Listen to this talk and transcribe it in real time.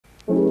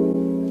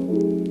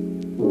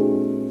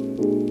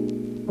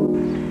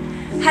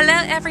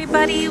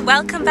everybody,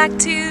 welcome back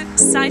to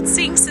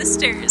Sightseeing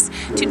Sisters.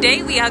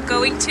 Today we are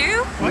going to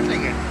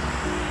Reutlingen.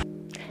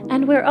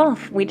 And we're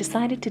off. We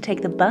decided to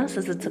take the bus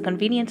as it's a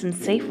convenient and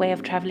safe way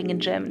of traveling in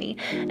Germany.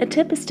 A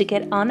tip is to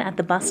get on at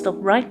the bus stop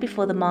right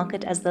before the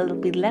market, as there will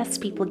be less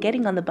people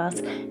getting on the bus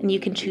and you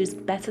can choose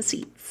better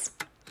seats.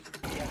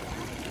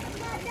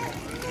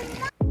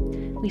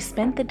 We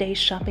spent the day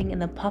shopping in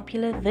the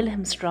popular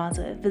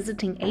Wilhelmstraße,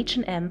 visiting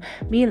H&M,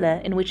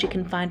 Müller, in which you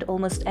can find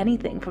almost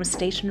anything from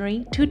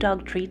stationery to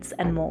dog treats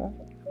and more.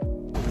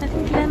 I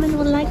think Lemon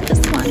will like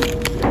this one.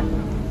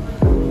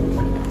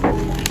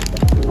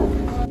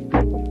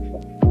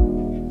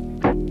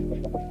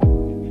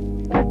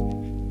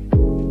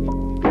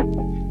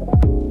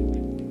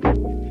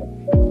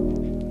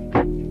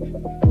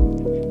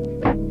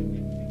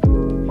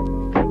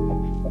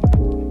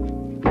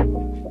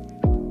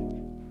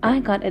 I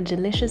got a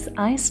delicious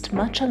iced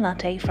matcha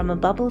latte from a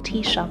bubble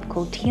tea shop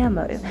called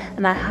Tiamo,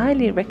 and I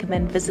highly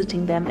recommend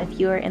visiting them if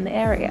you are in the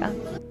area.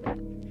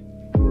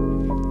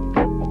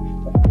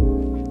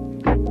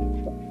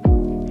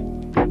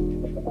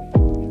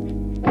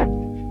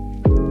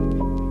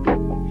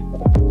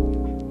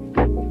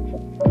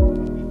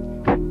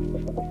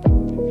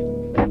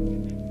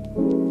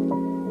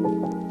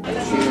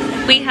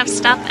 We have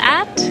stopped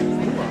at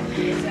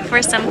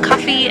for some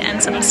coffee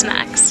and some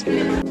snacks.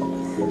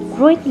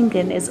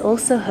 Reutlingen is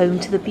also home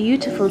to the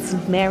beautiful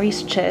St.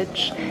 Mary's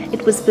Church.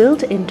 It was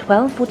built in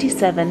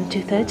 1247 to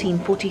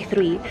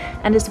 1343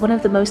 and is one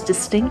of the most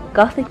distinct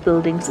Gothic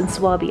buildings in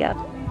Swabia.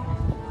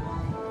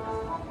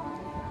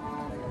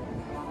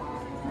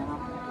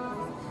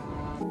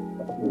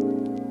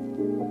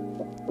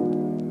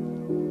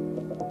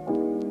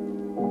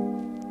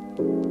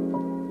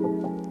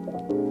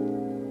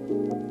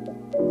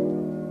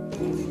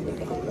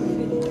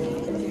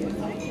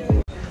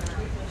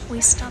 We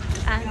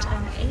stopped at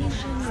an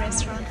Asian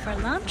restaurant for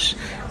lunch,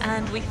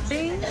 and we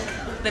think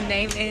the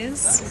name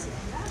is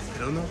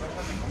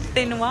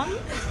Tin Wang.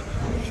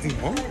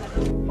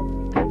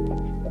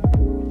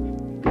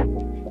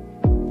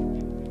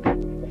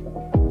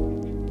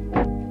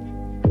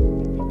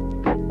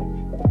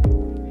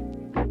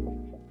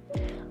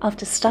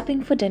 After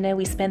stopping for dinner,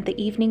 we spent the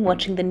evening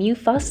watching the new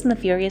Fast and the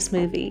Furious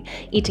movie,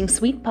 eating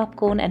sweet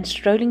popcorn and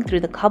strolling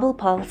through the cobble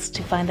paths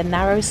to find the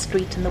narrowest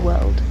street in the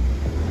world.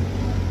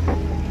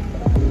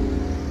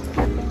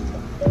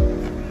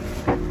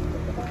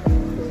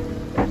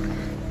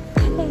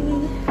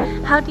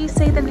 How do you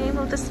say the name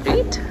of the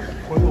street?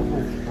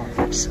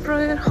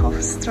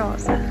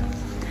 Spreuerhofstraße.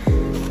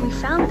 We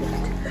found it.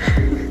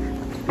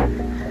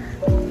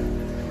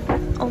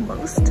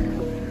 Almost.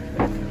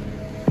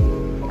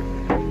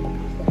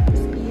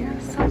 Must be here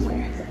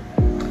somewhere.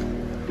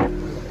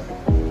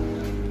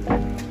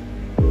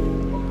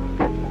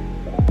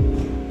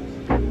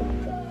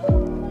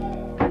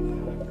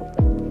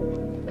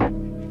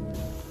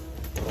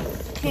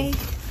 Okay,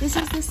 this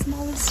is the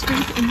smallest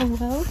street in the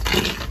world.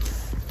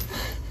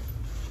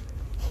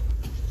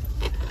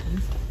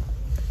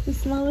 The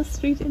smallest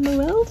street in the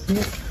world?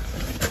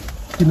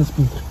 Guinness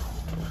Book.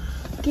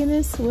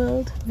 Guinness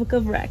World Book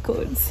of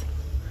Records.